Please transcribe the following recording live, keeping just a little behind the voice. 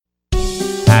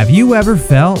Have you ever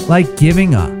felt like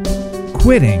giving up,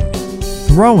 quitting,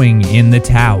 throwing in the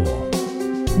towel?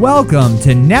 Welcome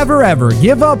to Never Ever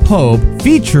Give Up Hope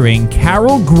featuring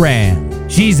Carol Graham.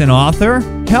 She's an author,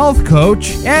 health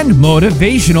coach, and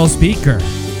motivational speaker.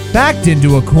 Backed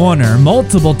into a corner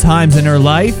multiple times in her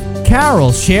life,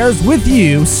 Carol shares with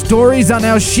you stories on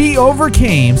how she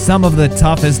overcame some of the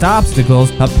toughest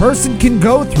obstacles a person can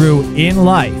go through in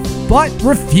life, but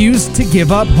refused to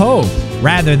give up hope.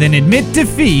 Rather than admit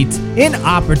defeat, an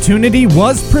opportunity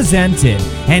was presented,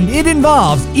 and it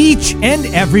involves each and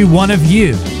every one of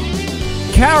you.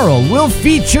 Carol will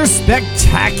feature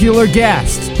spectacular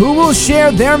guests who will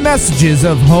share their messages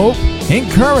of hope,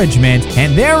 encouragement,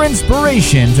 and their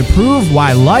inspiration to prove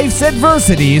why life's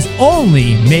adversities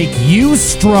only make you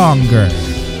stronger.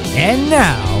 And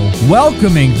now,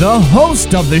 welcoming the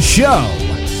host of the show,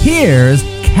 here's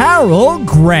Carol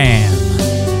Graham.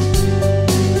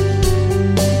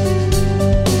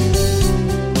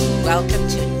 Welcome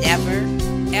to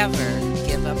Never Ever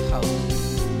Give Up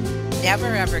Hope. Never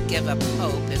Ever Give Up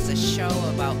Hope is a show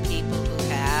about people who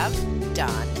have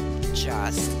done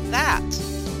just that.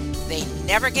 They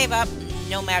never gave up,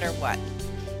 no matter what.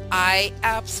 I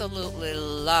absolutely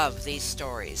love these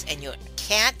stories, and you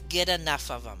can't get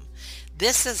enough of them.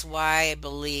 This is why I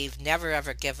believe Never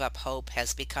Ever Give Up Hope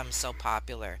has become so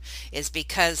popular, is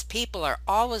because people are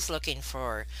always looking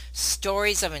for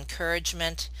stories of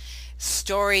encouragement,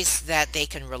 stories that they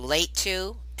can relate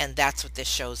to, and that's what this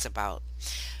show's about.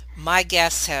 My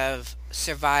guests have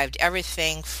survived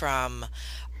everything from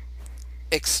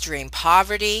extreme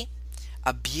poverty,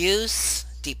 abuse,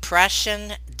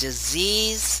 depression,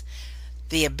 disease,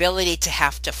 the ability to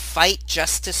have to fight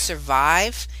just to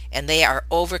survive, and they are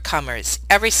overcomers.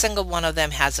 Every single one of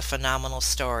them has a phenomenal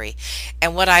story.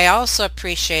 And what I also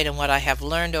appreciate and what I have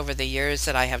learned over the years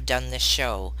that I have done this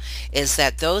show is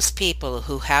that those people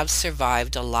who have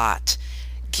survived a lot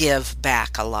give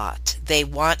back a lot. They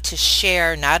want to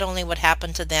share not only what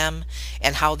happened to them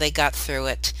and how they got through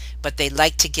it, but they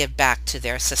like to give back to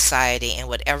their society in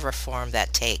whatever form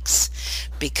that takes.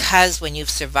 Because when you've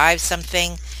survived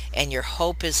something and your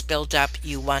hope is built up,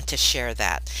 you want to share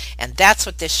that. And that's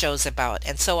what this show's about.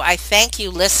 And so I thank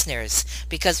you listeners,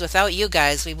 because without you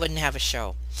guys, we wouldn't have a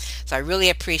show. So I really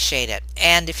appreciate it.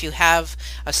 And if you have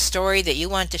a story that you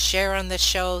want to share on this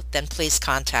show, then please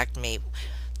contact me.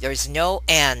 There's no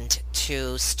end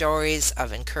to stories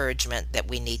of encouragement that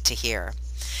we need to hear.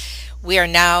 We are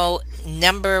now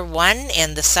number one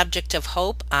in the subject of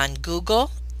hope on Google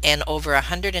in over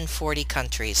 140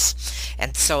 countries.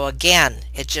 And so again,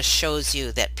 it just shows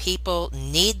you that people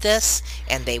need this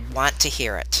and they want to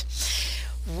hear it.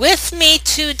 With me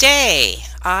today,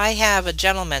 I have a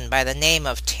gentleman by the name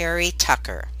of Terry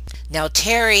Tucker. Now,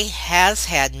 Terry has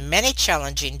had many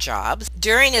challenging jobs.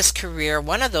 During his career,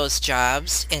 one of those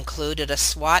jobs included a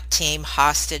SWAT team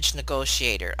hostage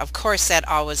negotiator. Of course, that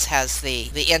always has the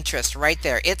interest right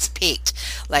there. It's peaked.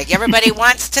 Like, everybody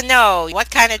wants to know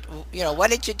what kind of, what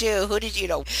did you do? Who did you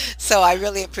know? So I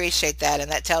really appreciate that,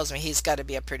 and that tells me he's got to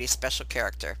be a pretty special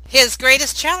character. His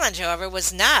greatest challenge, however,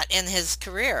 was not in his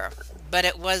career, but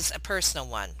it was a personal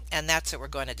one, and that's what we're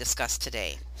going to discuss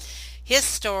today. His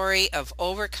story of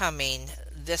overcoming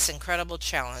this incredible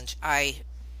challenge, I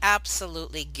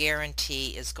absolutely guarantee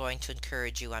is going to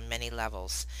encourage you on many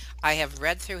levels. I have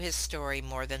read through his story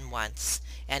more than once,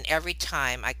 and every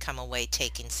time I come away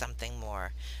taking something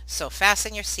more. So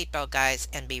fasten your seatbelt, guys,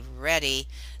 and be ready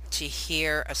to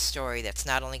hear a story that's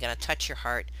not only going to touch your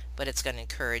heart, but it's going to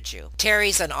encourage you.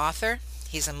 Terry's an author.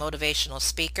 He's a motivational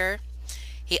speaker.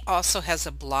 He also has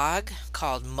a blog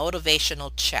called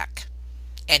Motivational Check.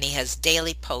 And he has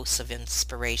daily posts of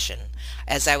inspiration.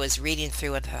 As I was reading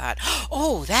through it, I thought,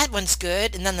 oh, that one's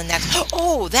good. And then the next,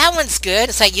 oh, that one's good.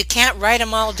 It's like you can't write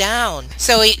them all down.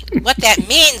 So what that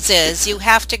means is you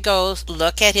have to go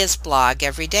look at his blog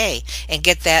every day and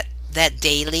get that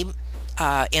daily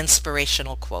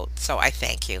inspirational quote. So I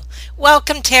thank you.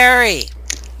 Welcome, Terry.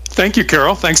 Thank you,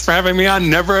 Carol. Thanks for having me on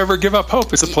Never Ever Give Up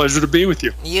Hope. It's a pleasure to be with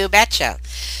you. You betcha.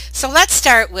 So let's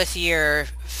start with your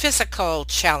physical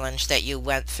challenge that you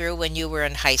went through when you were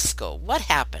in high school. What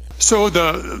happened? So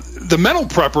the mental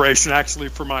preparation actually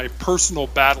for my personal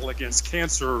battle against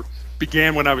cancer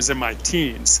began when I was in my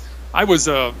teens. I was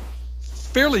a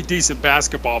fairly decent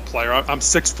basketball player. I'm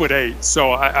 6'8",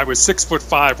 so I was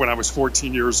 6'5" when I was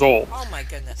 14 years old. Oh my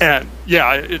goodness. And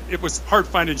yeah, it was hard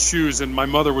finding shoes, and my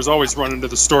mother was always running to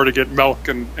the store to get milk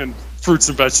and fruits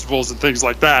and vegetables and things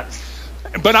like that.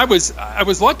 But I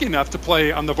was lucky enough to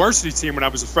play on the varsity team when I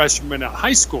was a freshman in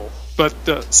high school. But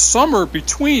the summer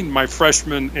between my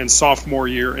freshman and sophomore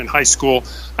year in high school,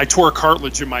 I tore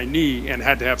cartilage in my knee and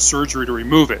had to have surgery to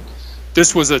remove it.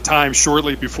 This was a time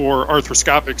shortly before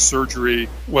arthroscopic surgery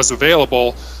was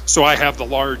available, so I have the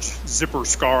large zipper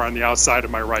scar on the outside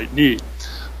of my right knee.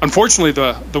 Unfortunately,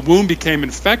 the wound became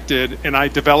infected, and I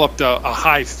developed a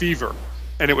high fever.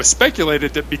 And it was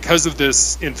speculated that because of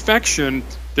this infection,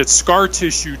 that scar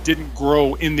tissue didn't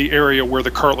grow in the area where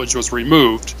the cartilage was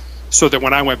removed, so that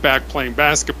when I went back playing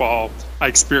basketball, I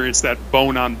experienced that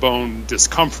bone-on-bone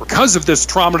discomfort. Because of this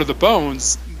trauma to the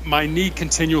bones, my knee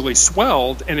continually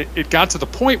swelled, and it got to the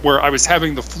point where I was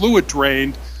having the fluid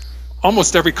drained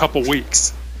almost every couple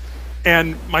weeks.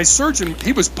 And my surgeon,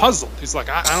 he was puzzled. He's like,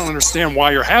 I don't understand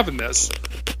why you're having this.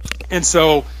 And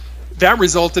so that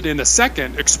resulted in a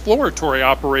second exploratory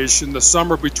operation the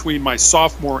summer between my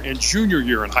sophomore and junior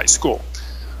year in high school.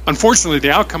 Unfortunately,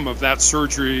 the outcome of that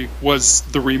surgery was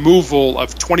the removal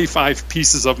of 25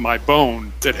 pieces of my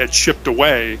bone that had chipped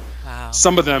away. Wow.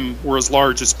 Some of them were as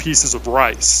large as pieces of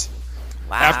rice.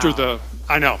 Wow.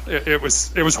 I know, it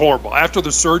was horrible. After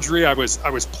the surgery, I was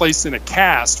placed in a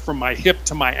cast from my hip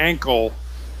to my ankle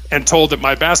and told that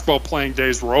my basketball playing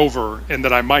days were over and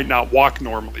that I might not walk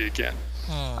normally again.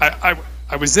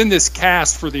 I was in this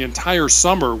cast for the entire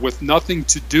summer with nothing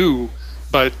to do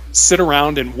but sit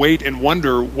around and wait and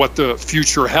wonder what the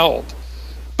future held.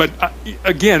 But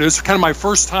again, it was kind of my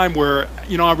first time where,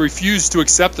 I refused to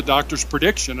accept the doctor's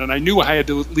prediction, and I knew I had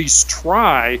to at least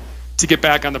try to get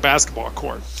back on the basketball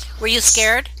court. Were you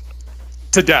scared?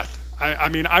 To death.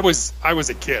 I was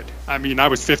a kid. I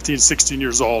was 15, 16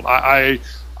 years old. I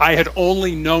had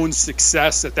only known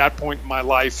success at that point in my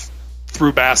life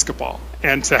through basketball,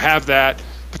 and to have that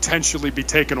potentially be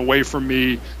taken away from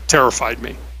me terrified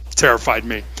me.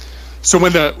 So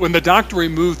when the doctor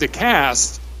removed the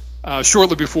cast,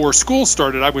 shortly before school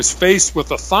started, I was faced with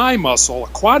a thigh muscle, a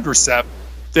quadricep,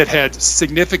 that had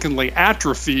significantly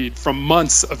atrophied from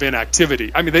months of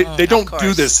inactivity. They don't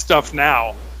do this stuff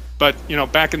now, but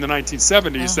back in the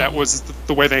 1970s, that was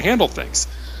the way they handled things.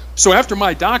 So after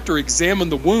my doctor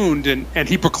examined the wound and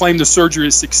he proclaimed the surgery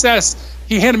a success,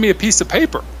 he handed me a piece of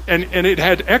paper, and it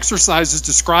had exercises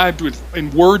described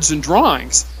in words and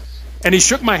drawings. And he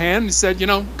shook my hand and said,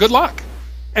 good luck.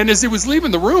 And as he was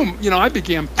leaving the room, I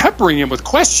began peppering him with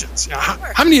questions.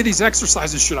 How many of these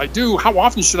exercises should I do? How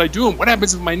often should I do them? What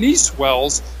happens if my knee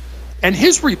swells? And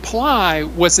his reply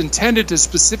was intended to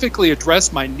specifically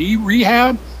address my knee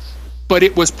rehab, but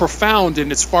it was profound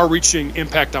in its far-reaching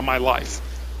impact on my life.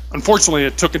 Unfortunately,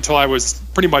 it took until I was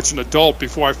pretty much an adult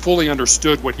before I fully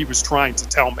understood what he was trying to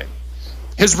tell me.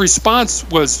 His response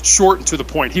was short and to the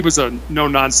point. He was a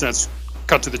no-nonsense,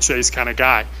 cut-to-the-chase kind of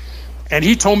guy. And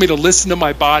he told me to listen to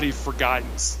my body for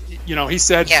guidance. He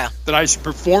said that I should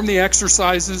perform the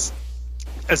exercises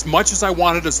as much as I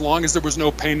wanted, as long as there was no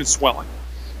pain and swelling.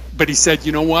 But he said,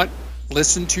 you know what?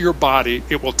 Listen to your body.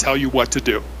 It will tell you what to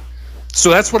do.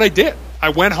 So that's what I did. I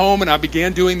went home and I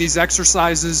began doing these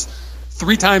exercises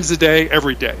 3 times a day,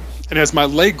 every day. And as my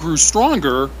leg grew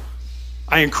stronger,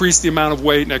 I increased the amount of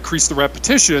weight and I increased the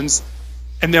repetitions.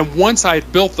 And then once I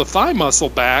had built the thigh muscle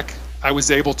back, I was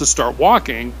able to start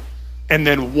walking. And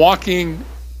then walking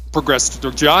progressed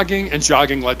to jogging, and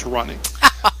jogging led to running.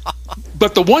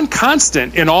 But the one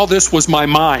constant in all this was my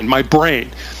mind, my brain.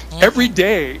 Every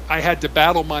day I had to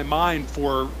battle my mind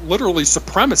for literally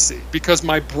supremacy, because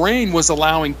my brain was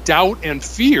allowing doubt and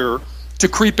fear to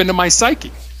creep into my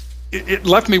psyche. It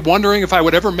left me wondering if I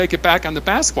would ever make it back on the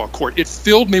basketball court. It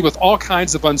filled me with all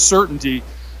kinds of uncertainty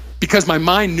because my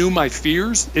mind knew my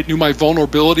fears, it knew my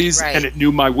vulnerabilities, and it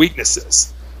knew my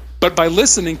weaknesses. But by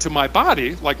listening to my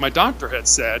body, like my doctor had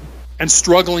said, and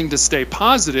struggling to stay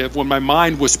positive when my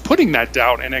mind was putting that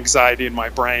doubt and anxiety in my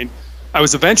brain, I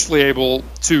was eventually able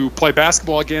to play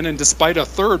basketball again. And despite a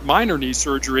third minor knee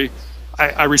surgery,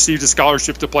 I received a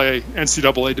scholarship to play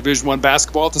NCAA Division I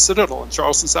basketball at the Citadel in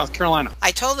Charleston, South Carolina.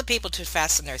 I told the people to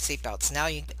fasten their seatbelts. Now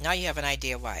you have an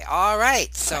idea why. All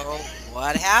right. So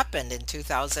what happened in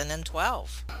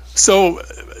 2012? So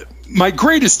my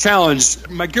greatest challenge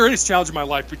in my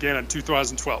life began in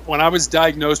 2012 when I was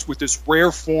diagnosed with this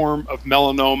rare form of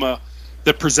melanoma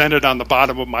that presented on the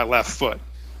bottom of my left foot.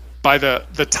 By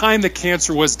the time the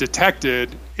cancer was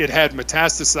detected, it had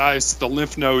metastasized to the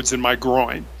lymph nodes in my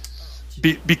groin.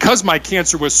 Because my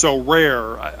cancer was so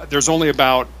rare, there's only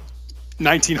about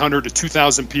 1,900 to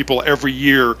 2,000 people every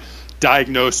year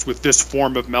diagnosed with this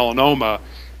form of melanoma.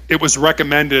 It was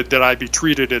recommended that I be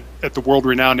treated at the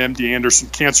world-renowned MD Anderson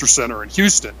Cancer Center in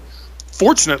Houston.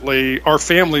 fortunately, our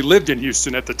family lived in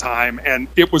Houston at the time, and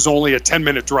it was only a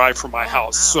 10-minute drive from my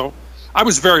house. Wow. So I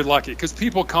was very lucky because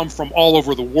people come from all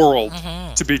over the world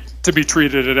to be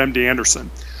treated at MD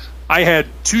Anderson. I had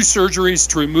 2 surgeries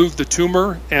to remove the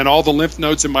tumor and all the lymph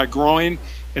nodes in my groin,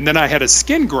 and then I had a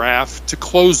skin graft to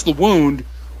close the wound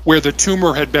where the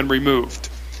tumor had been removed.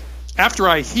 After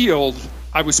I healed,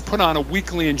 I was put on a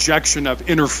weekly injection of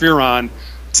interferon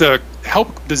to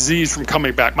help disease from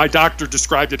coming back. My doctor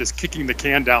described it as kicking the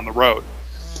can down the road.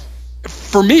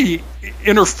 For me,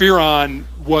 interferon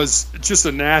was just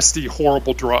a nasty,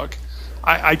 horrible drug.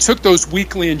 I took those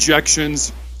weekly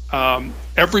injections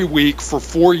every week for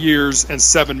 4 years and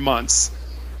 7 months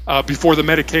before the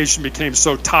medication became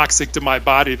so toxic to my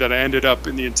body that I ended up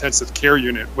in the intensive care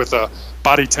unit with a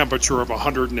body temperature of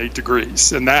 108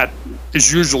 degrees. And that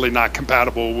is usually not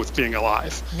compatible with being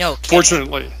alive. No kidding.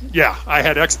 Fortunately, yeah, I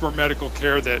had expert medical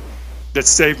care that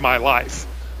saved my life.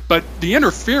 But the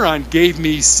interferon gave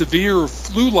me severe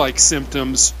flu-like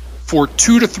symptoms for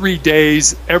 2 to 3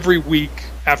 days every week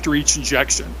after each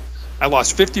injection. I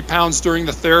lost 50 pounds during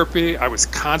the therapy. I was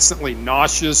constantly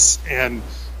nauseous and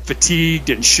fatigued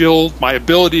and chilled. My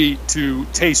ability to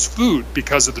taste food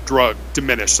because of the drug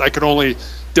diminished. I could only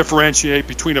differentiate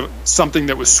between something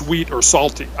that was sweet or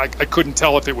salty. I couldn't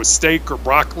tell if it was steak or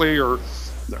broccoli or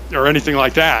anything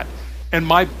like that. And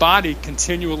my body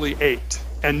continually ached.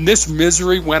 And this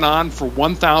misery went on for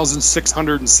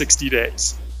 1,660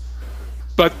 days.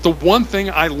 But the one thing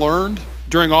I learned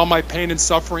during all my pain and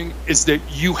suffering is that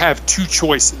you have 2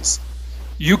 choices.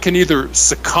 You can either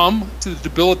succumb to the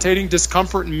debilitating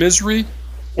discomfort and misery,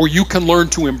 or you can learn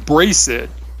to embrace it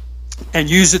and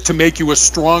use it to make you a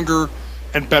stronger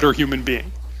and better human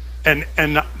being. And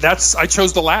I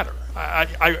chose the latter.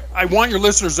 I want your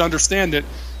listeners to understand that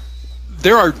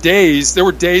there were days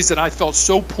that I felt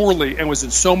so poorly and was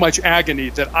in so much agony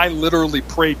that I literally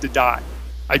prayed to die.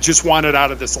 I just wanted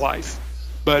out of this life.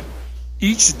 But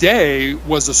each day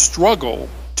was a struggle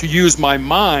to use my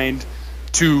mind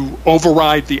to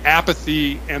override the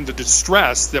apathy and the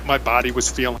distress that my body was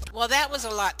feeling. Well, that was a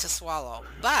lot to swallow,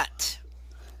 but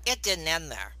it didn't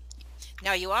end there.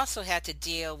 Now, you also had to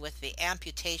deal with the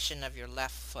amputation of your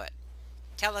left foot.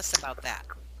 Tell us about that.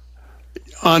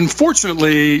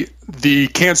 Unfortunately, the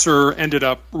cancer ended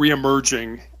up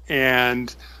reemerging,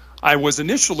 and I was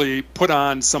initially put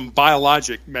on some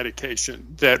biologic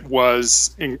medication that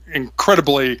was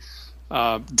incredibly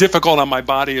difficult on my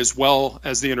body as well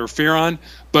as the interferon,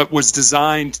 but was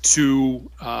designed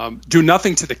to do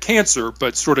nothing to the cancer,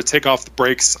 but sort of take off the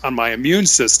brakes on my immune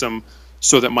system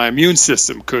so that my immune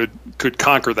system could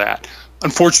conquer that.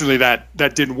 Unfortunately,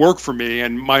 that didn't work for me,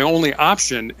 and my only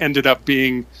option ended up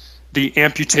being the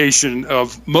amputation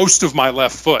of most of my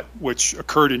left foot, which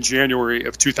occurred in January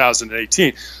of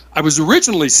 2018. I was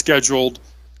originally scheduled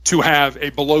to have a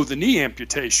below-the-knee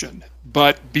amputation,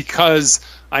 but because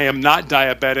I am not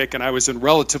diabetic and I was in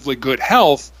relatively good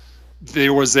health,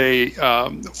 there was a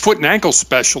foot and ankle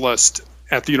specialist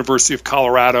at the University of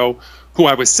Colorado who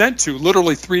I was sent to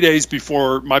literally 3 days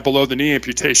before my below-the-knee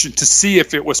amputation to see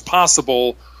if it was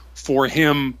possible for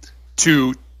him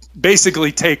to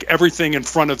basically take everything in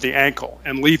front of the ankle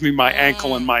and leave me my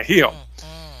ankle and my heel.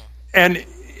 And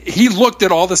he looked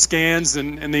at all the scans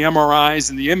and the MRIs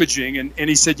and the imaging, and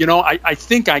he said, I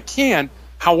think I can.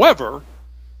 However,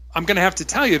 I'm going to have to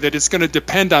tell you that it's going to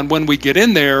depend on when we get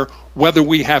in there, whether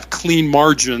we have clean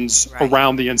margins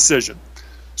around the incision.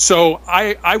 So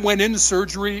I went into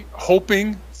surgery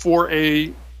hoping for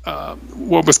a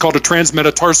what was called a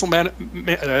transmetatarsal,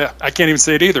 I can't even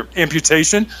say it either,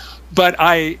 amputation. But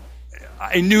I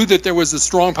knew that there was a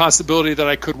strong possibility that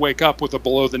I could wake up with a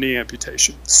below-the-knee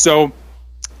amputation. So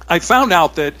I found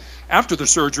out that after the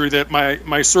surgery that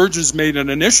my surgeons made an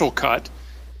initial cut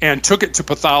and took it to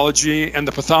pathology, and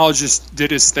the pathologist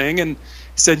did his thing and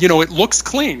said, it looks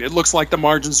clean. It looks like the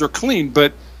margins are clean.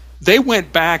 But they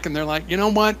went back and they're like, you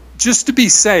know what? Just to be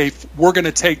safe, we're going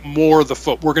to take more of the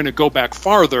foot. We're going to go back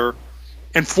farther.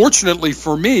 And fortunately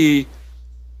for me,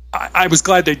 I was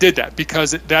glad they did that,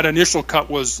 because that initial cut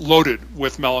was loaded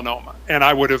with melanoma, and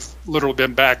I would have literally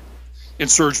been back in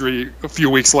surgery a few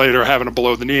weeks later having a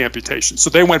below-the-knee amputation. So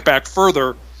they went back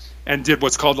further and did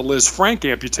what's called a Liz Frank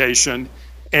amputation,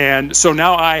 and so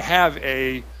now I have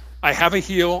a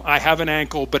heel, I have an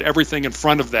ankle, but everything in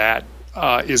front of that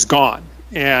is gone.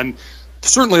 And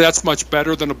certainly that's much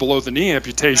better than a below-the-knee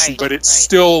amputation, but it's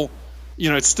still,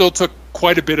 it still took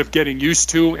quite a bit of getting used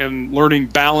to and learning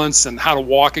balance and how to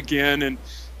walk again.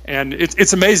 And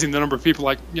it's amazing the number of people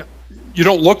like, you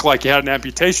don't look like you had an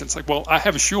amputation. It's like, well, I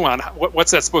have a shoe on.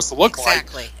 What's that supposed to look like?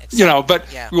 Exactly. But,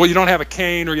 well, you don't have a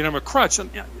cane or you don't have a crutch.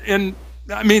 And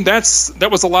I mean, that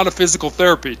was a lot of physical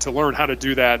therapy to learn how to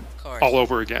do that all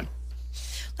over again.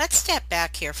 Let's step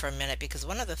back here for a minute, because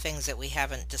one of the things that we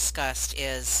haven't discussed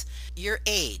is your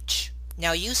age.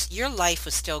 Now, your life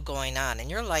was still going on, and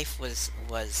your life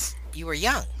was you were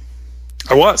young.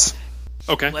 I was.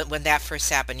 Okay. When that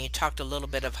first happened, you talked a little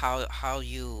bit of how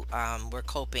you were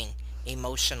coping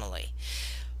emotionally.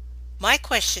 My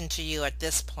question to you at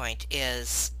this point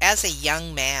is, as a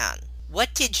young man,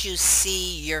 what did you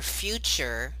see your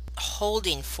future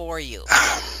holding for you?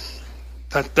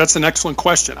 That's an excellent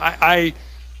question. I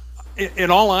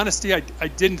in all honesty, I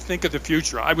didn't think of the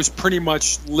future. I was pretty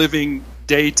much living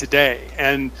day to day,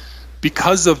 and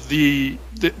because of the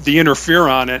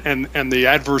interferon and the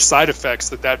adverse side effects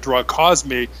that drug caused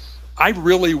me, I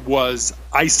really was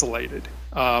isolated,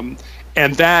 and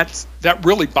that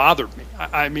really bothered me.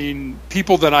 I mean,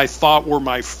 people that I thought were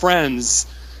my friends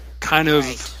kind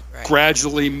of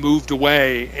gradually moved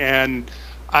away, and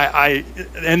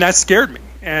and that scared me.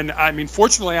 And I mean,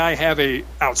 fortunately, I have a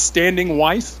outstanding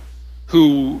wife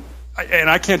who, and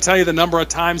I can't tell you the number of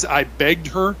times I begged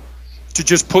her to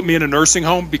just put me in a nursing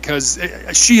home, because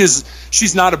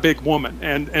she's not a big woman,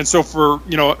 and so for,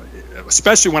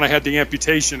 especially when I had the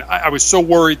amputation, I was so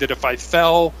worried that if I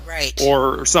fell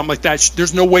or something like that,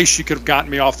 there's no way she could have gotten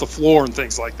me off the floor and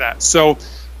things like that. So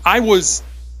I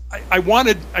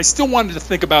still wanted to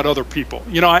think about other people.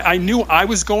 I knew I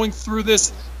was going through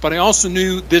this, but I also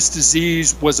knew this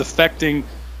disease was affecting,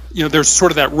 there's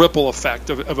sort of that ripple effect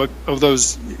of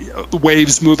those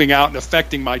waves moving out and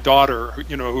affecting my daughter,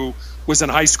 who was in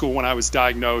high school when I was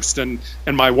diagnosed, and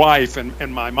my wife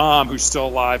and my mom, who's still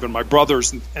alive, and my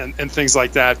brothers and things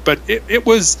like that. But it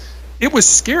was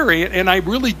scary, and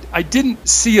I didn't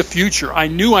see a future. I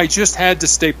knew I just had to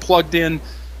stay plugged in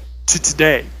to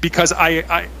today, because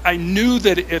I knew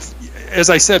that as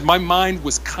I said, my mind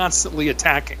was constantly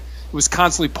attacking. It was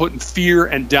constantly putting fear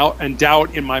and doubt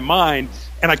in my mind,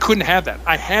 and I couldn't have that.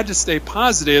 I had to stay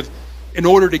positive in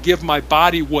order to give my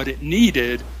body what it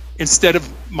needed, instead of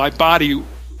my body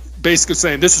basically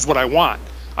saying, this is what I want.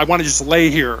 I want to just lay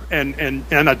here and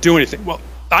not do anything. Well,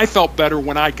 I felt better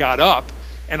when I got up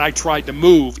and I tried to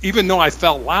move. Even though I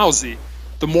felt lousy,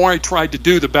 the more I tried to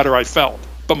do, the better I felt.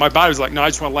 But my body was like, no, I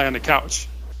just want to lay on the couch.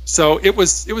 So it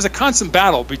was a constant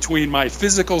battle between my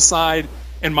physical side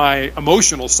and my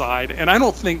emotional side. And I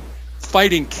don't think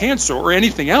fighting cancer or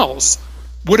anything else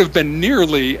would have been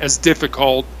nearly as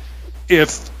difficult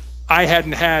if I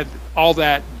hadn't had all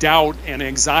that doubt and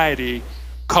anxiety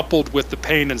coupled with the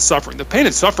pain and suffering. The pain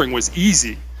and suffering was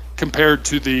easy compared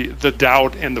to the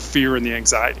doubt and the fear and the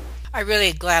anxiety. I'm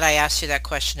really glad I asked you that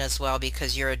question as well,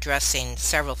 because you're addressing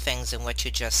several things in what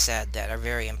you just said that are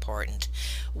very important.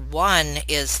 One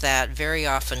is that very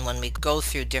often when we go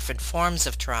through different forms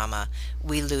of trauma,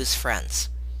 we lose friends.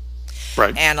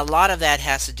 Right. And a lot of that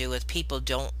has to do with people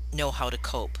don't know how to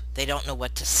cope. They don't know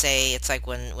what to say. It's like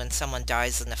when someone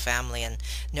dies in the family and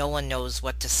no one knows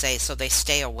what to say, so they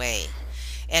stay away.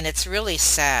 And it's really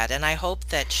sad. And I hope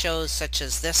that shows such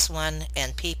as this one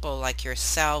and people like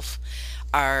yourself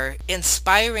are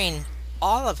inspiring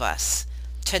all of us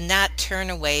to not turn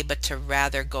away, but to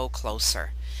rather go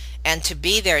closer and to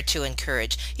be there to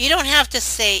encourage. You don't have to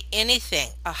say anything.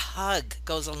 A hug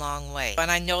goes a long way.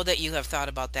 And I know that you have thought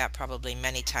about that probably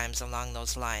many times along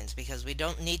those lines, because we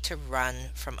don't need to run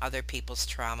from other people's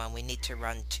trauma. We need to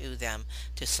run to them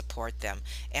to support them.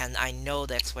 And I know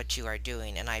that's what you are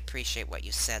doing, and I appreciate what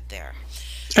you said there.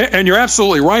 And you're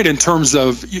absolutely right in terms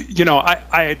of,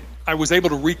 I was able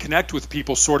to reconnect with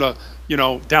people sort of,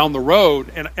 down the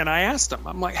road. And I asked them,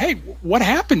 I'm like, hey, what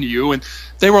happened to you? And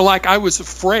they were like, I was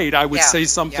afraid I would say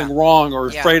something wrong, or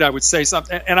afraid I would say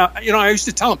something. And I used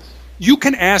to tell them, you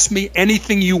can ask me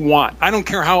anything you want. I don't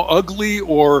care how ugly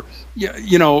or,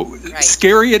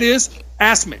 scary it is.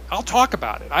 Ask me. I'll talk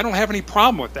about it. I don't have any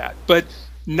problem with that. But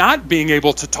not being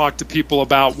able to talk to people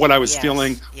about what I was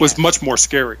feeling was much more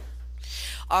scary.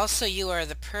 Also, you are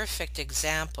the perfect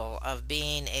example of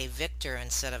being a victor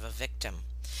instead of a victim.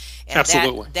 And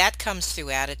absolutely. That comes through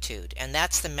attitude, and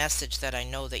that's the message that I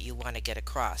know that you want to get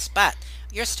across. But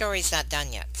your story's not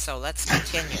done yet, so let's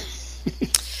continue.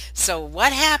 So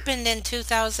what happened in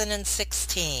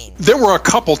 2016? There were a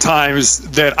couple times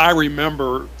that I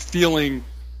remember feeling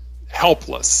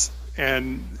helpless.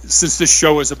 And since this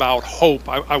show is about hope,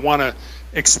 I want to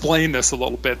explain this a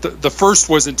little bit. The first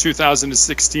was in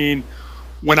 2016,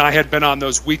 when I had been on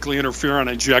those weekly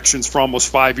interferon injections for almost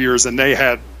 5 years, and they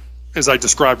had, as I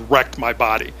described, wrecked my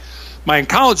body. My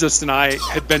oncologist and I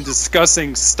had been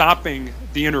discussing stopping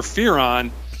the interferon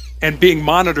and being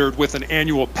monitored with an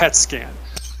annual PET scan.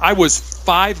 I was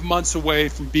 5 months away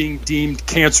from being deemed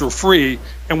cancer-free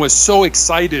and was so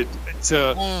excited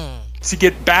to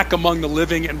get back among the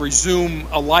living and resume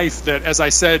a life that, as I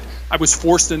said, I was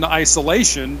forced into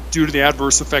isolation due to the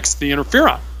adverse effects of the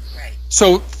interferon. Right.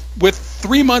 So with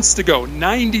 3 months to go,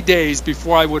 90 days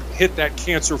before I would hit that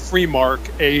cancer-free mark,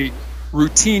 a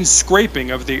routine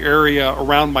scraping of the area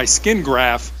around my skin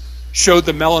graft showed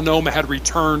the melanoma had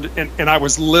returned, and I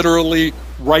was literally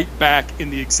right back in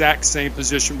the exact same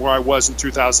position where I was in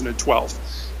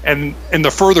 2012. And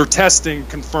the further testing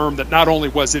confirmed that not only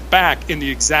was it back in the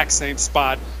exact same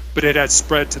spot, but it had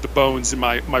spread to the bones in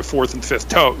my fourth and fifth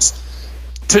toes.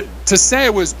 To say I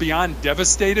was beyond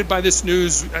devastated by this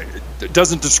news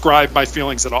doesn't describe my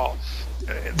feelings at all.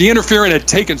 The interferon had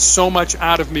taken so much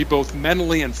out of me, both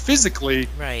mentally and physically,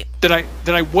 right, that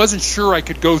I wasn't sure I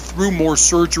could go through more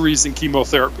surgeries and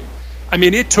chemotherapy. I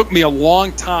mean, it took me a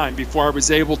long time before I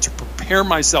was able to prepare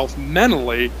myself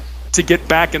mentally to get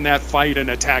back in that fight and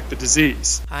attack the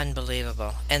disease.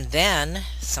 Unbelievable. And then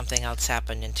something else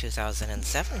happened in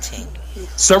 2017.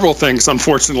 Several things,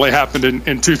 unfortunately, happened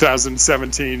in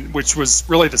 2017, which was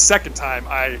really the second time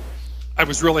I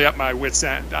was really at my wit's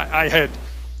end. I had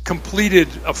completed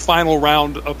a final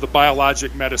round of the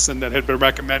biologic medicine that had been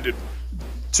recommended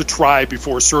to try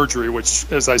before surgery, which,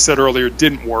 as I said earlier,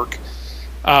 didn't work.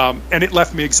 And it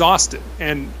left me exhausted.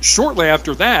 And shortly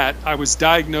after that, I was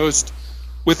diagnosed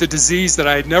with a disease that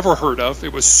I had never heard of.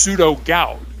 It was pseudo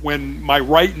gout, when my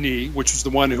right knee, which was the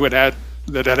one who had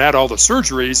had all the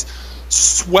surgeries,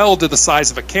 swelled to the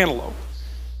size of a cantaloupe.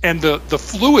 And the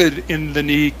fluid in the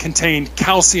knee contained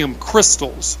calcium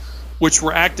crystals, which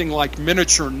were acting like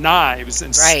miniature knives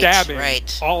and stabbing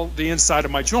all the inside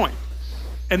of my joint.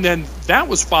 And then that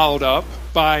was followed up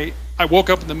by, I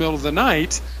woke up in the middle of the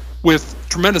night with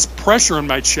tremendous pressure in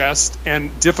my chest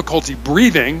and difficulty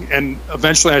breathing, and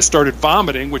eventually I started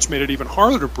vomiting, which made it even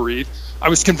harder to breathe. I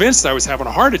was convinced I was having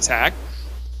a heart attack.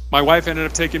 My wife ended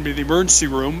up taking me to the emergency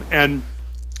room, and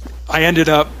I ended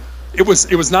up, it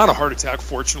was not a heart attack,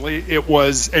 fortunately. It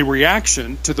was a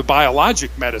reaction to the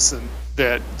biologic medicine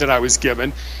that I was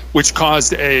given, which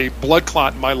caused a blood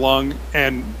clot in my lung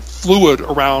and fluid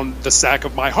around the sac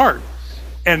of my heart.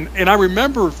 And I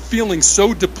remember feeling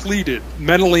so depleted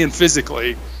mentally and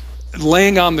physically,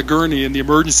 laying on the gurney in the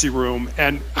emergency room,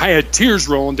 and I had tears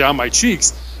rolling down my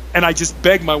cheeks, and I just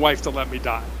begged my wife to let me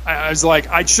die. I was like,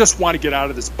 I just want to get out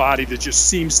of this body that just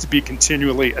seems to be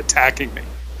continually attacking me.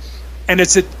 And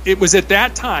it was at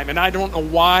that time, and I don't know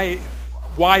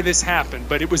why this happened,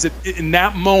 but it was in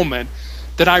that moment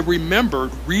that I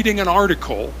remembered reading an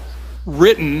article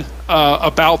written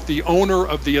about the owner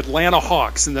of the Atlanta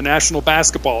Hawks in the National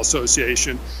Basketball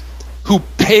Association, who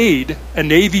paid a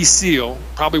Navy SEAL,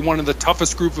 probably one of the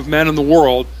toughest group of men in the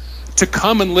world, to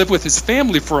come and live with his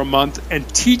family for a month and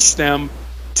teach them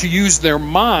to use their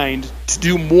mind to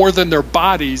do more than their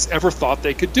bodies ever thought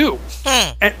they could do.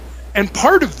 And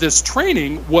part of this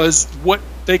training was what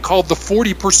they called the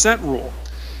 40% rule.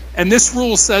 And this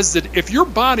rule says that if your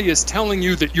body is telling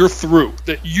you that you're through,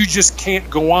 that you just can't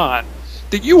go on,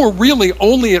 that you are really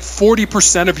only at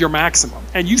 40% of your maximum,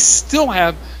 and you still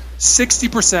have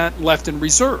 60% left in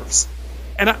reserves.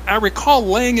 And I recall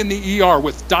laying in the ER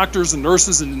with doctors and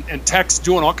nurses and techs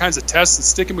doing all kinds of tests and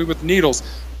sticking me with needles.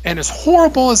 And as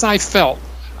horrible as I felt,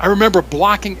 I remember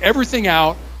blocking everything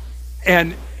out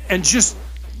and just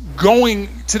going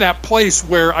to that place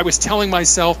where I was telling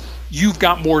myself, you've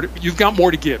got more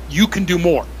to give. You can do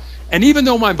more. And even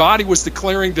though my body was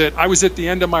declaring that I was at the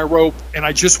end of my rope and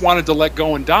I just wanted to let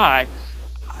go and die,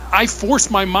 I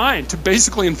forced my mind to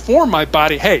basically inform my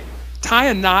body, hey, tie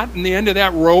a knot in the end of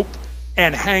that rope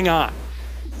and hang on.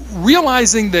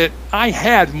 Realizing that I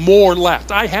had more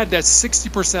left, I had that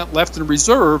 60% left in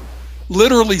reserve,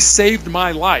 literally saved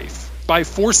my life by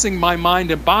forcing my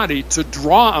mind and body to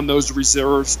draw on those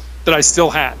reserves that I still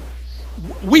had.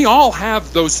 We all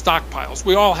have those stockpiles.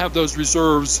 We all have those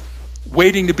reserves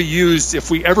waiting to be used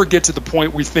if we ever get to the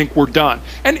point we think we're done.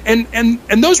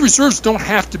 And those reserves don't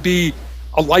have to be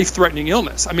a life-threatening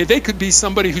illness. I mean, they could be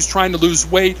somebody who's trying to lose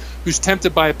weight, who's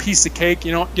tempted by a piece of cake.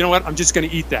 You know what? I'm just going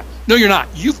to eat that. No, you're not.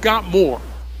 You've got more.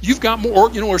 You've got more.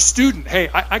 Or a student. Hey,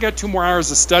 I got 2 more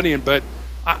hours of studying, but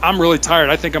I'm really tired.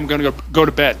 I think I'm going to go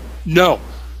to bed. No.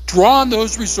 Draw on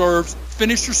those reserves,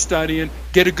 finish your studying,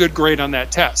 get a good grade on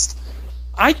that test.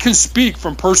 I can speak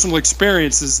from personal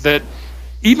experiences that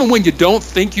even when you don't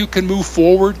think you can move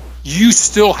forward, you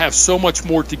still have so much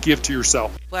more to give to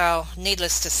yourself. Well,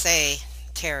 needless to say,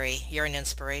 Terry, you're an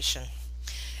inspiration.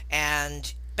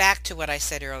 And back to what I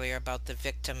said earlier about the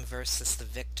victim versus the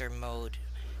victor mode.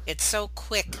 It's so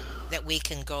quick that we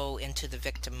can go into the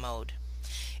victim mode.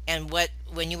 And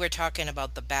when you were talking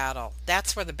about the battle,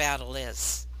 that's where the battle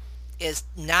is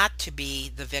not to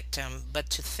be the victim, but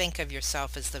to think of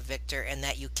yourself as the victor, and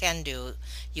that you can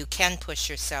push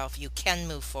yourself, you can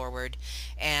move forward,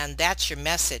 and that's your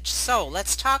message. So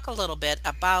let's talk a little bit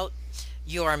about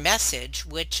your message,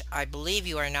 which I believe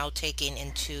you are now taking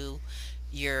into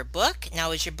your book.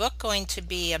 Now, is your book going to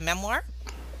be a memoir?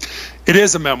 It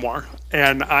is a memoir,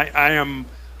 and I'm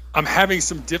having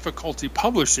some difficulty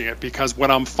publishing it because what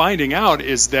I'm finding out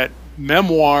is that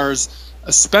memoirs,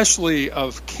 especially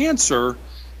of cancer,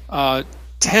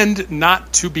 tend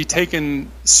not to be taken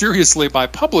seriously by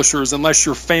publishers unless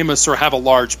you're famous or have a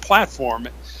large platform.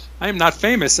 I am not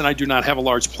famous and I do not have a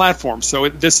large platform, so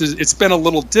it's been a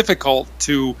little difficult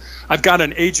to. I've got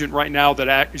an agent right now that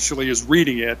actually is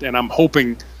reading it, and I'm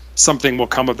hoping something will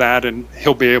come of that, and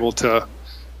he'll be able to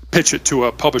pitch it to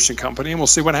a publishing company, and we'll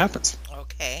see what happens.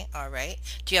 Okay, all right.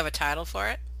 Do you have a title for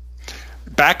it?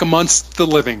 Back Amongst the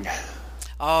Living.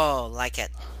 Oh, like it.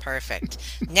 Perfect.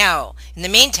 Now, in the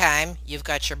meantime, you've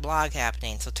got your blog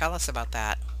happening, so tell us about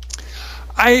that.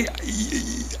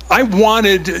 I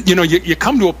wanted, you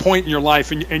come to a point in your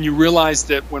life and you realize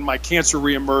that when my cancer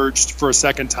reemerged for a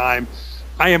second time,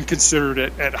 I am considered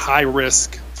at high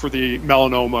risk for the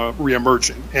melanoma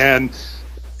reemerging. And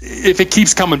if it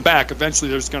keeps coming back, eventually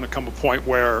there's going to come a point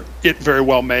where it very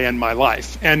well may end my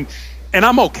life. And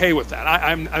I'm okay with that.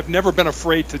 I've never been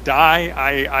afraid to die.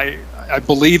 I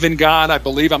believe in God. I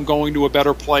believe I'm going to a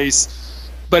better place.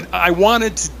 But I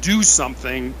wanted to do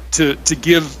something to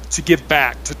give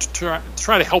back, to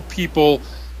try to help people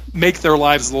make their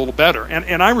lives a little better.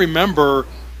 And I remember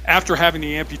after having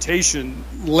the amputation,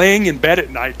 laying in bed at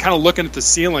night, kind of looking at the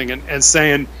ceiling and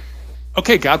saying,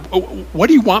 okay, God, what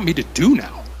do you want me to do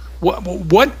now?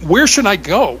 Where should I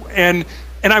go? And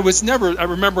I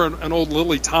remember an old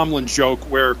Lily Tomlin joke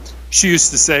where she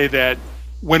used to say that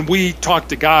when we talk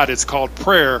to God, it's called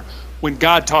prayer. When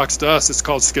God talks to us, it's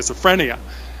called schizophrenia.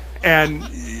 And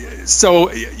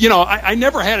so, I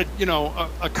never had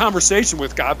a conversation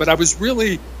with God, but I was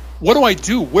really, what do I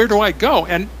do? Where do I go?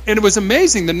 And it was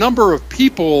amazing the number of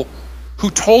people who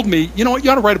told me, you know what,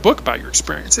 you ought to write a book about your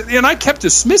experience. And I kept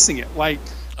dismissing it, like,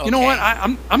 okay. You know what,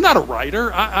 I'm not a writer.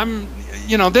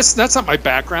 That's not my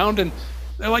background. And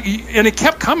it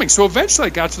kept coming. So eventually I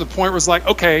got to the point where it was like,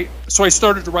 okay, so I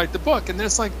started to write the book. And then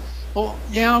it's like, well,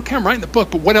 yeah, okay, I'm writing the book,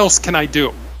 but what else can I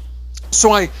do?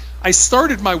 So I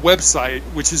started my website,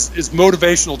 which is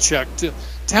Motivational Check, to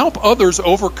help others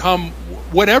overcome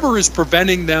whatever is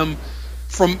preventing them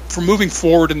from moving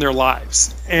forward in their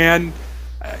lives. And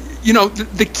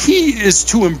the key is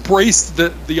to embrace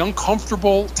the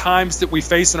uncomfortable times that we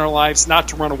face in our lives, not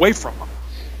to run away from them.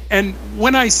 And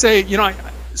when I say,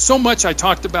 so much I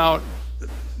talked about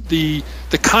the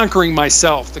conquering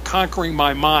myself, the conquering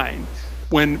my mind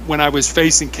when I was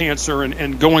facing cancer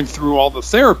and going through all the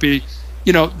therapy,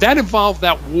 that involved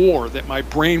that war that my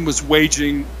brain was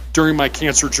waging during my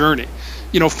cancer journey.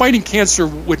 Fighting cancer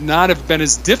would not have been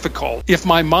as difficult if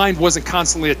my mind wasn't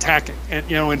constantly attacking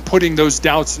and putting those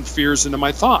doubts and fears into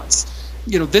my thoughts.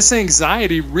 This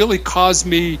anxiety really caused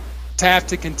me to have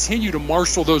to continue to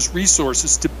marshal those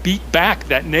resources to beat back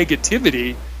that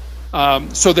negativity,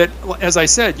 so that, as I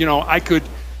said,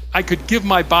 I could give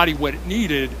my body what it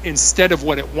needed instead of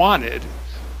what it wanted.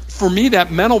 For me,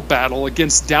 that mental battle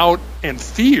against doubt and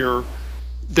fear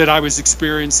that I was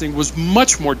experiencing was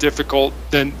much more difficult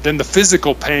than the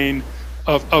physical pain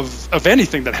of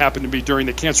anything that happened to me during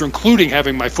the cancer, including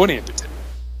having my foot amputated.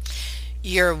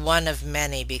 You're one of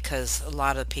many, because a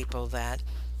lot of people that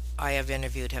I have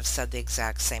interviewed have said the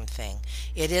exact same thing.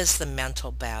 It is the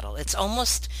mental battle. It's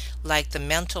almost like the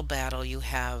mental battle, you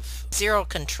have zero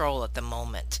control at the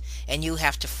moment, and you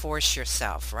have to force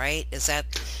yourself, right? Is that...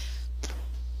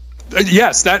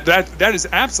 Yes, that is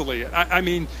absolutely it. I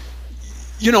mean,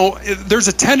 there's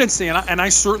a tendency, and I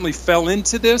certainly fell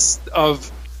into this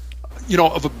of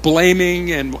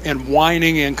blaming and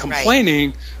whining and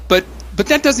complaining, right. But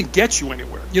that doesn't get you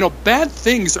anywhere. Bad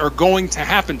things are going to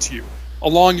happen to you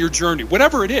along your journey,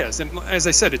 whatever it is. And as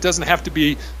I said, it doesn't have to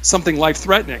be something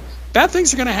life-threatening. Bad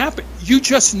things are going to happen. You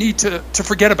just need to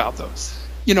forget about those.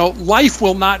 Life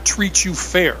will not treat you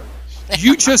fair.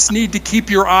 You just need to keep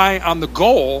your eye on the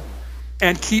goal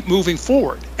and keep moving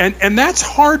forward. And that's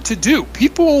hard to do.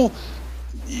 People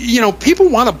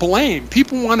want to blame.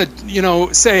 People want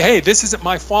to, say, hey, this isn't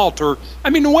my fault. Or,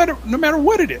 I mean, no matter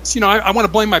what it is, I want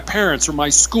to blame my parents or my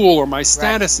school or my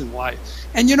status in life.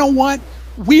 And you know what?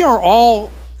 We are all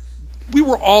we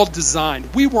were all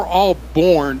designed, we were all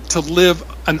born to live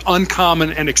an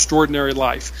uncommon and extraordinary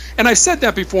life. And I've said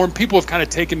that before, and people have kind of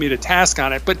taken me to task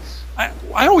on it, but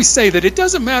I always say that it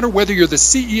doesn't matter whether you're the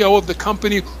CEO of the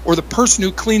company or the person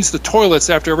who cleans the toilets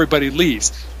after everybody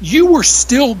leaves. You were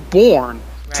still born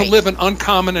to live an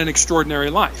uncommon and extraordinary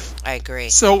life. I agree.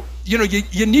 So,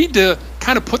 you need to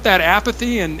kind of put that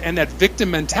apathy and that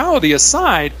victim mentality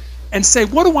aside and say,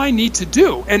 what do I need to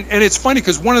do? And it's funny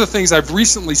because one of the things I've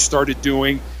recently started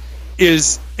doing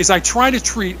is I try to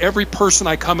treat every person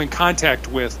I come in contact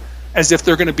with as if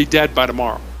they're going to be dead by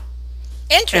tomorrow.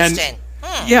 Interesting.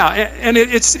 Yeah, and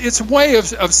it's a way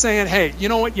of saying, hey, you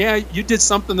know what? Yeah, you did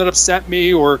something that upset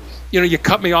me, or you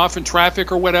cut me off in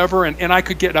traffic or whatever, and I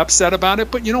could get upset about it.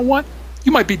 But you know what?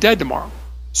 You might be dead tomorrow.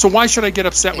 So why should I get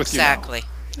upset with you now? Exactly.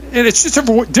 And it's just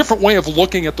a different way of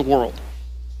looking at the world.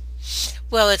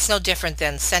 Well, it's no different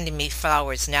than sending me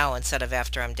flowers now instead of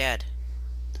after I'm dead.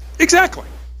 Exactly.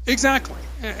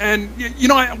 And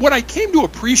what I came to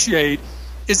appreciate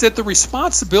is that the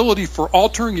responsibility for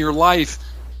altering your life,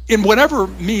 in whatever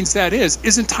means that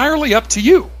is entirely up to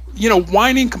you.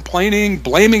 Whining, complaining,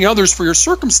 blaming others for your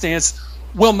circumstance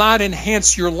will not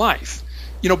enhance your life.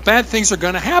 Bad things are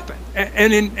going to happen.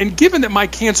 And given that my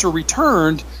cancer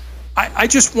returned, I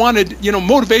just wanted,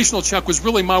 Motivational Chuck was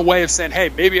really my way of saying, hey,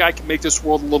 maybe I can make this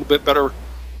world a little bit better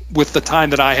with the time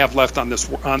that I have left on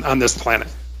this planet.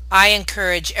 I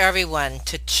encourage everyone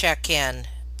to check in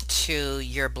to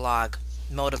your blog,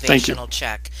 Motivational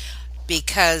Chuck,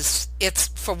 because it's,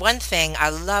 for one thing, I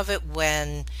love it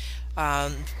when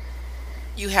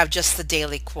you have just the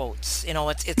daily quotes.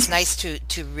 It's nice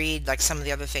to read like some of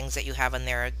the other things that you have in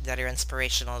there that are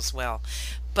inspirational as well.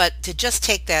 But to just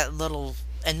take that little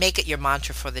and make it your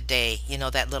mantra for the day,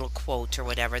 that little quote or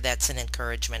whatever, that's an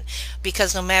encouragement.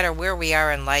 Because no matter where we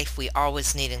are in life, we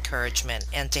always need encouragement.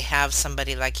 And to have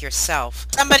somebody like yourself,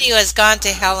 somebody who has gone to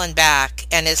hell and back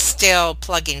and is still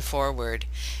plugging forward,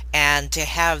 and to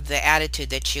have the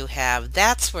attitude that you have,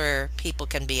 that's where people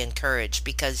can be encouraged,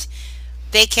 because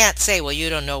they can't say, well, you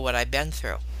don't know what I've been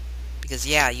through. Because,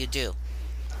 yeah, you do.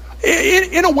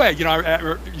 In a way,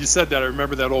 you said that. I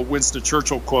remember that old Winston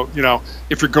Churchill quote,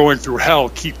 if you're going through hell,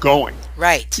 keep going.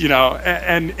 Right.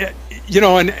 And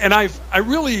I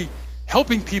really,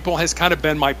 helping people has kind of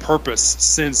been my purpose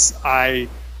since I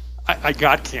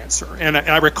got cancer. And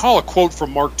I recall a quote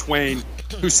from Mark Twain,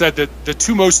 who said that the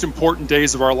two most important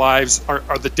days of our lives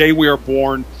are the day we are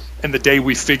born and the day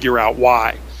we figure out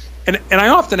why. And I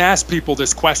often ask people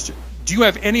this question: do you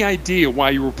have any idea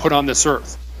why you were put on this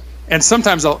earth? And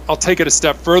sometimes I'll take it a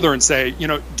step further and say,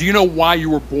 do you know why you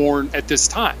were born at this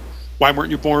time? Why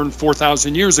weren't you born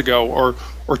 4,000 years ago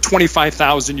or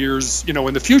 25,000 years,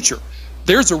 in the future?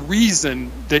 There's a reason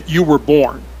that you were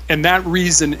born, and that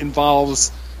reason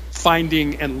involves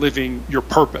finding and living your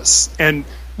purpose. And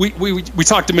we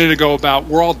talked a minute ago about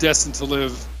we're all destined to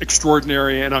live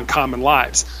extraordinary and uncommon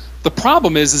lives. The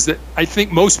problem is that I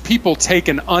think most people take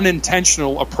an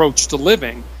unintentional approach to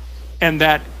living, and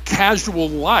that casual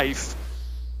life,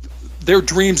 their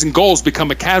dreams and goals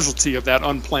become a casualty of that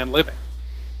unplanned living.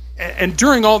 And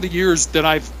during all the years that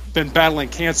I've been battling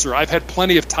cancer, I've had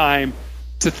plenty of time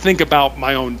to think about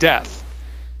my own death.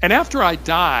 And after I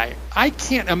die, I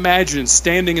can't imagine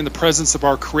standing in the presence of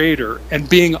our Creator and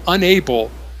being unable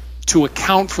to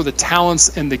account for the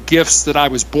talents and the gifts that I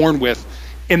was born with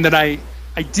and that I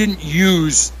didn't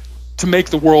use to make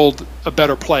the world a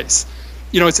better place.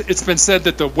 It's been said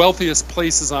that the wealthiest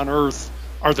places on earth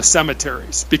are the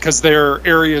cemeteries, because they're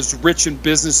areas rich in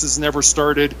businesses never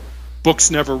started,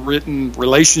 books never written,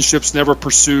 relationships never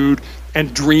pursued,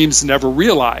 and dreams never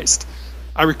realized.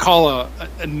 I recall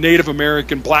a Native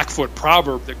American Blackfoot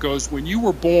proverb that goes, when you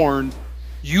were born,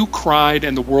 you cried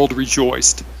and the world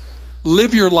rejoiced.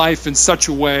 Live your life in such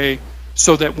a way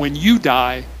so that when you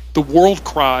die, the world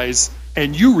cries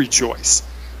and you rejoice.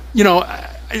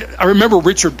 I remember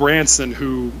Richard Branson,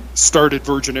 who started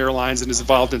Virgin Airlines and is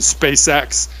involved in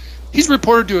SpaceX. He's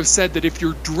reported to have said that if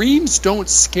your dreams don't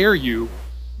scare you,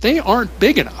 they aren't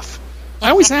big enough. I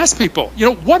always ask people,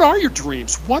 what are your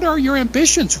dreams? What are your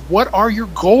ambitions? What are your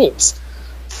goals?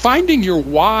 Finding your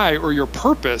why or your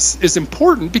purpose is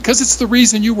important because it's the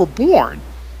reason you were born.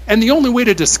 And the only way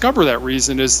to discover that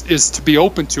reason is to be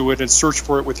open to it and search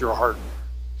for it with your heart.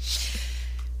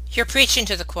 You're preaching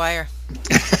to the choir.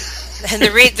 And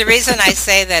the reason I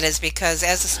say that is because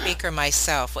as a speaker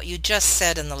myself, what you just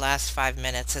said in the last 5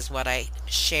 minutes is what I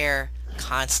share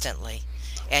constantly.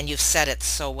 And you've said it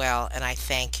so well, and I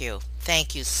thank you.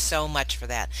 Thank you so much for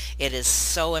that. It is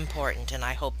so important, and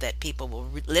I hope that people will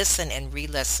listen and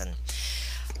re-listen.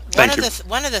 Thank you.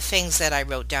 One of the things that I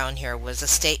wrote down here was a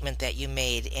statement that you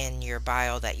made in your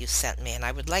bio that you sent me, and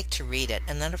I would like to read it,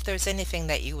 and then if there's anything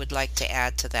that you would like to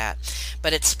add to that.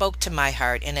 But it spoke to my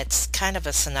heart, and it's kind of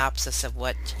a synopsis of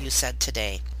what you said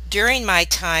today. During my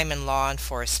time in law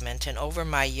enforcement and over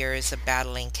my years of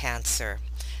battling cancer,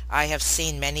 I have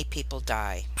seen many people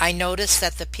die. I noticed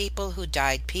that the people who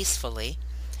died peacefully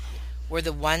were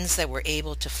the ones that were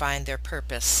able to find their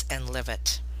purpose and live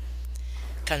it.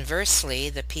 Conversely,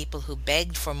 the people who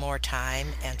begged for more time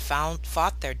and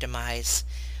fought their demise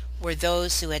were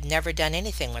those who had never done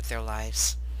anything with their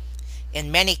lives.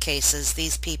 In many cases,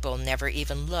 these people never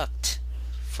even looked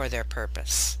for their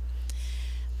purpose.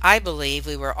 I believe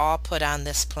we were all put on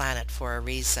this planet for a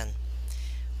reason.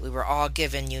 We were all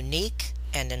given unique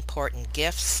and important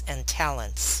gifts and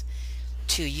talents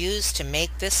to use to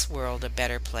make this world a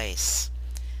better place.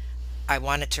 I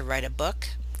wanted to write a book,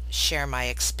 share my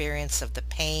experience of the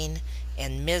pain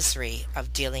and misery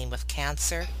of dealing with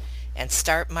cancer, and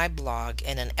start my blog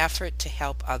in an effort to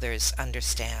help others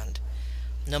understand.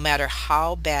 No matter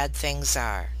how bad things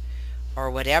are, or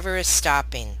whatever is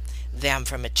stopping them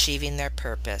from achieving their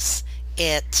purpose,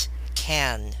 it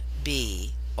can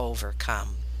be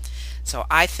overcome. So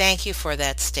I thank you for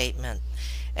that statement.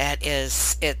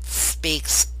 It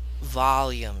speaks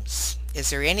volumes. Is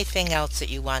there anything else that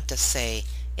you want to say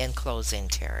in closing,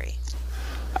 Terry?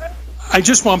 I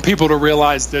just want people to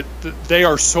realize that they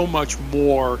are so much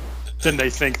more than they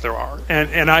think there are.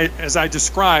 And I, as I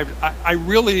described, I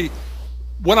really,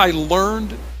 what I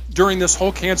learned during this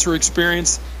whole cancer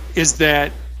experience is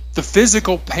that the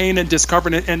physical pain and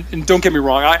discomfort, and don't get me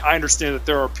wrong, I understand that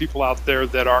there are people out there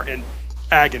that are in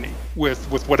agony with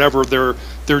whatever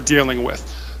they're dealing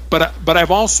with. But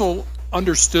I've also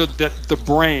understood that the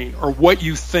brain, or what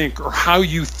you think or how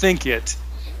you think it,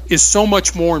 is so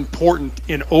much more important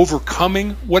in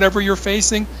overcoming whatever you're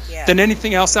facing than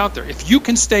anything else out there. If you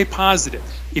can stay positive,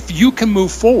 if you can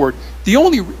move forward, the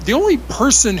only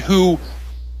person who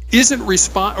isn't or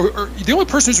the only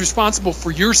person who's responsible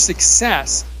for your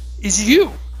success is you.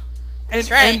 And,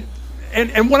 That's right.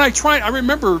 And what I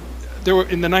remember there were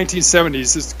in the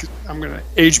 1970s, I'm going to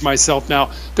age myself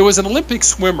now, there was an Olympic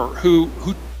swimmer who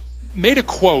made a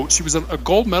quote. She was a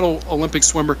gold medal Olympic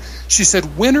swimmer. She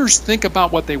said, winners think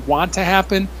about what they want to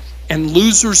happen, and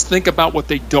losers think about what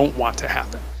they don't want to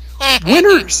happen.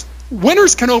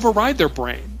 Winners can override their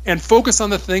brain and focus on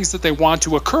the things that they want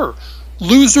to occur.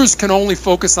 Losers can only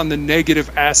focus on the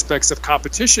negative aspects of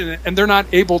competition, and they're not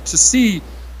able to see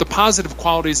the positive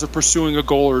qualities of pursuing a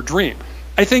goal or a dream.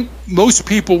 I think most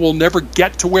people will never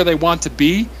get to where they want to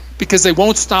be because they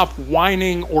won't stop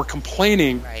whining or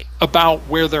complaining about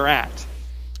where they're at.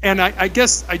 And I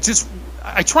guess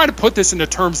I try to put this into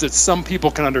terms that some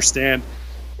people can understand.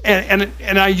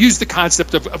 And I use the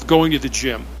concept of going to the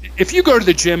gym. If you go to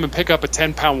the gym and pick up a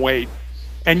 10-pound weight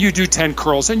and you do 10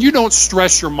 curls and you don't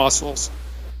stress your muscles,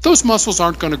 those muscles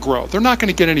aren't going to grow. They're not going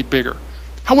to get any bigger.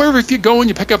 However, if you go and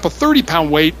you pick up a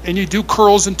 30-pound weight and you do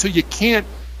curls until you can't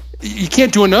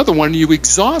do another one, and you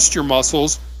exhaust your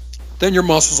muscles, then your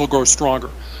muscles will grow stronger.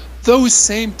 Those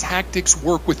same tactics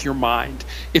work with your mind.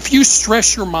 If you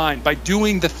stress your mind by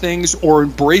doing the things or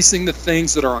embracing the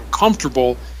things that are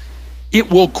uncomfortable,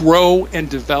 it will grow and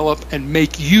develop and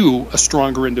make you a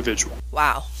stronger individual.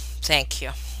 Wow. Thank you.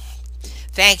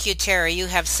 Thank you, Terry. You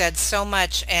have said so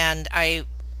much, and I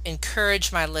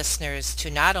encourage my listeners to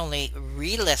not only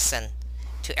re-listen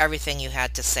to everything you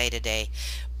had to say today,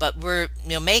 but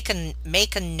make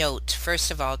a note,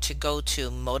 first of all, to go to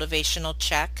Motivational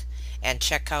Check and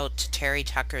check out Terry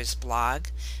Tucker's blog,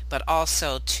 but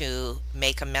also to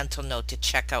make a mental note to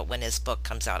check out when his book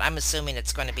comes out. I'm assuming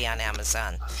it's going to be on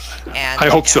Amazon. And I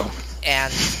hope so.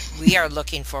 And we are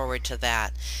looking forward to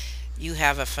that. You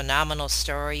have a phenomenal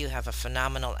story. You have a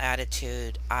phenomenal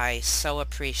attitude. I so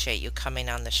appreciate you coming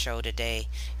on the show today.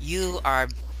 You are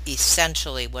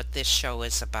essentially what this show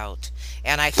is about.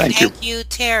 And I thank you,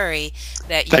 Terry,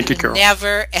 that you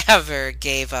never, ever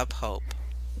gave up hope.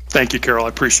 Thank you, Carol. I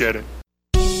appreciate it.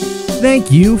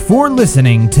 Thank you for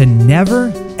listening to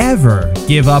Never, Ever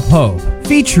Give Up Hope,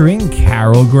 featuring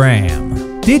Carol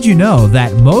Graham. Did you know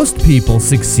that most people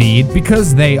succeed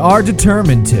because they are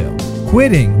determined to?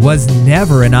 Quitting was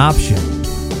never an option.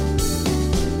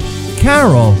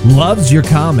 Carol loves your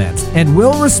comments and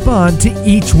will respond to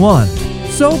each one.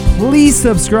 So please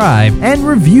subscribe and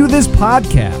review this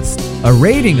podcast. A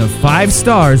rating of 5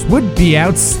 stars would be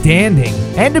outstanding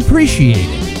and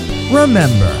appreciated.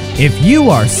 Remember, if you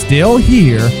are still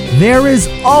here, there is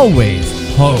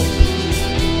always hope.